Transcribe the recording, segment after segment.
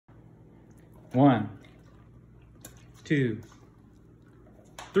1, 2,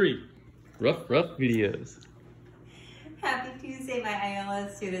 3. Rough videos. Happy Tuesday, my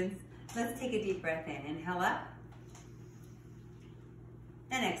ILS students. Let's take a deep breath in. Inhale up.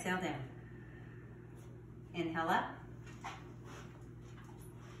 And exhale down. Inhale up.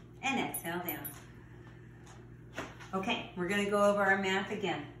 And exhale down. Okay, we're going to go over our math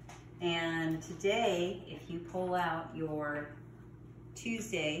again. And today, if you pull out your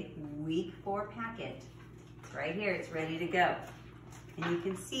Tuesday week 4 packet, it's right here, it's ready to go. And you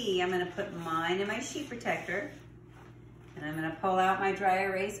can see I'm going to put mine in my sheet protector, and I'm going to pull out my dry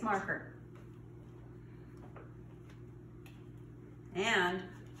erase marker. And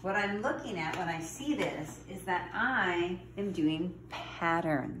what I'm looking at when I see this is that I am doing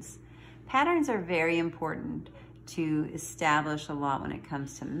patterns. Patterns are very important to establish a lot when it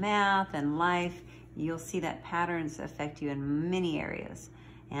comes to math and life. You'll see that patterns affect you in many areas.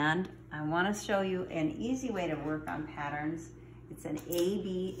 And I want to show you an easy way to work on patterns. It's an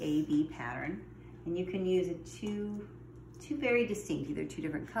AB pattern, and you can use it two very distinct, either 2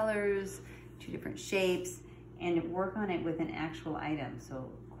 different colors, 2 different shapes, and work on it with an actual item. So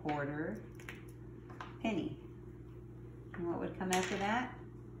quarter, penny. And what would come after that?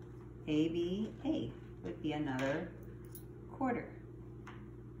 ABA would be another quarter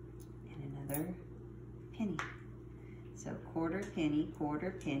and another penny. So quarter, penny,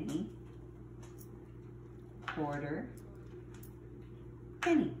 quarter, penny, quarter,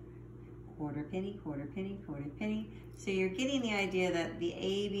 penny, quarter, penny, quarter, penny, quarter, penny. So you're getting the idea that the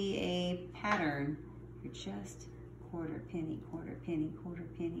ABA pattern, you're just quarter, penny, quarter, penny, quarter,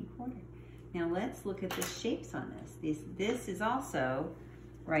 penny, quarter. Now let's look at the shapes on this. This is also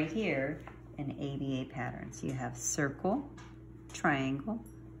right here an ABA pattern. So you have circle, triangle,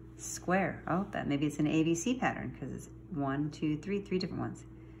 square. Oh, that maybe it's an ABC pattern because it's 1, 2, 3 different ones.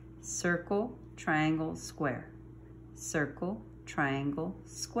 Circle, triangle, square. Circle, triangle,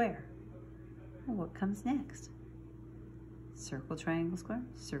 square. Well, what comes next? Circle, triangle, square.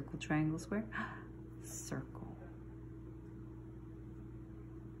 Circle, triangle, square. Circle.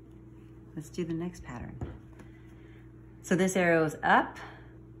 Let's do the next pattern. So this arrow is up,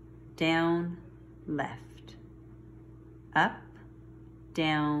 down, left. Up,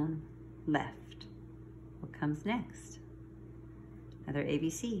 down, left. What comes next? Another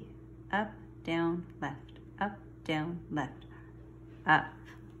ABC. Up, down, left. Up, down, left. Up.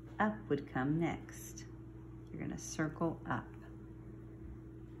 Up would come next. You're going to circle up.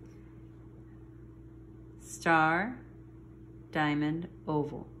 Star, diamond,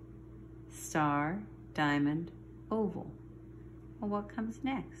 oval. Star, diamond, oval. Well, what comes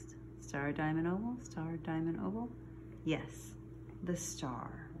next? Star, diamond, oval, star, diamond, oval. Yes, the star.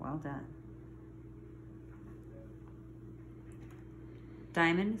 Well done.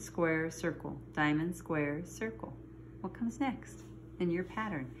 Diamond, square, circle. Diamond, square, circle. What comes next in your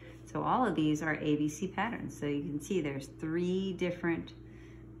pattern? So all of these are ABC patterns. So you can see there's 3 different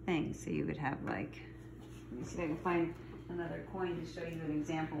things. So you would have like, let me see if I can find another coin to show you an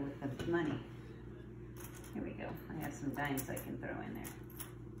example with the money. Here we go. I have some dimes I can throw in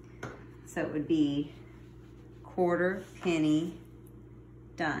there. So it would be quarter, penny,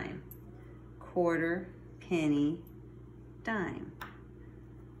 dime. Quarter, penny, dime.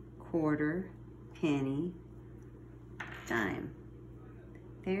 Quarter, penny, dime.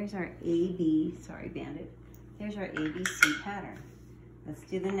 There's our sorry, Bandit. There's our ABC pattern. Let's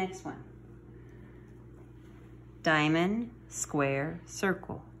do the next one. Diamond, square,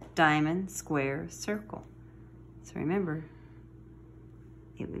 circle. Diamond, square, circle. So remember,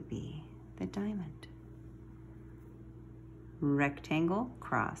 it would be the diamond. Rectangle,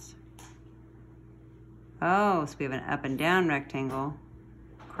 cross. Oh, so we have an up and down rectangle,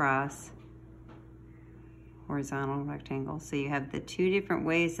 cross, horizontal rectangle. So you have the 2 different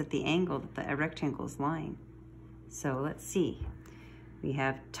ways that the angle that the rectangle is lying. So let's see. We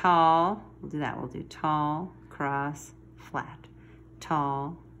have tall, we'll do that. We'll do tall, cross, flat.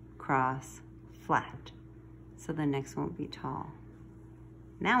 Tall, cross, flat. So the next one will be tall.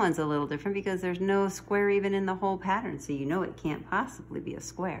 And that one's a little different because there's no square even in the whole pattern, so you know it can't possibly be a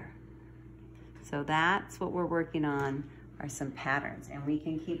square. So that's what we're working on, are some patterns, and we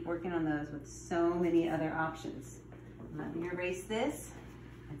can keep working on those with so many other options. Let me erase this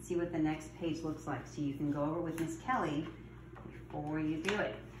and see what the next page looks like so you can go over with Miss Kelly before you do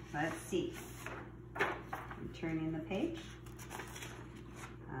it. Let's see. I'm turning the page.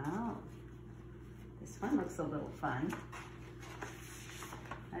 Oh, this one looks a little fun.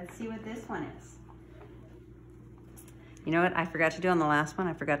 Let's see what this one is. You know what I forgot to do on the last one?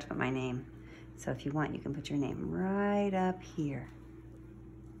 I forgot to put my name. So if you want, you can put your name right up here.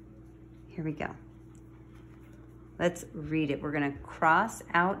 Here we go. Let's read it. We're gonna cross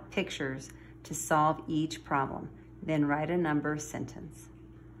out pictures to solve each problem. Then write a number sentence.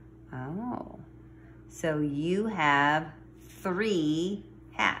 Oh, so you have 3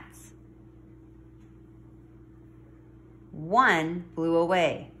 hats. 1 blew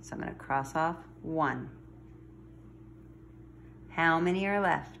away, so I'm gonna cross off 1. How many are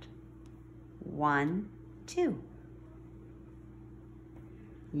left? 1, 2.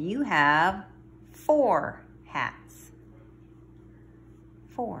 You have 4 hats.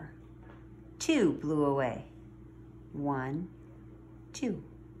 4. 2 blew away. 1, 2.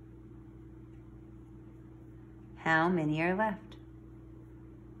 How many are left?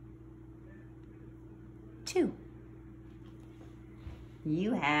 2.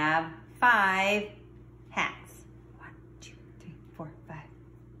 You have 5 hats. 1, 2, 3, 4, 5.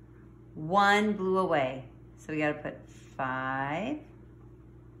 1 blew away. So we got to put 5.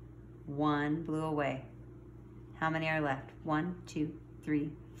 1 blew away. How many are left? 1, 2,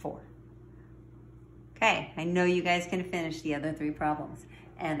 3, 4. Okay, I know you guys can finish the other 3 problems,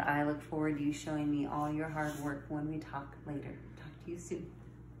 and I look forward to you showing me all your hard work when we talk later. Talk to you soon.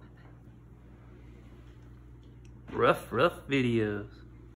 Rough videos.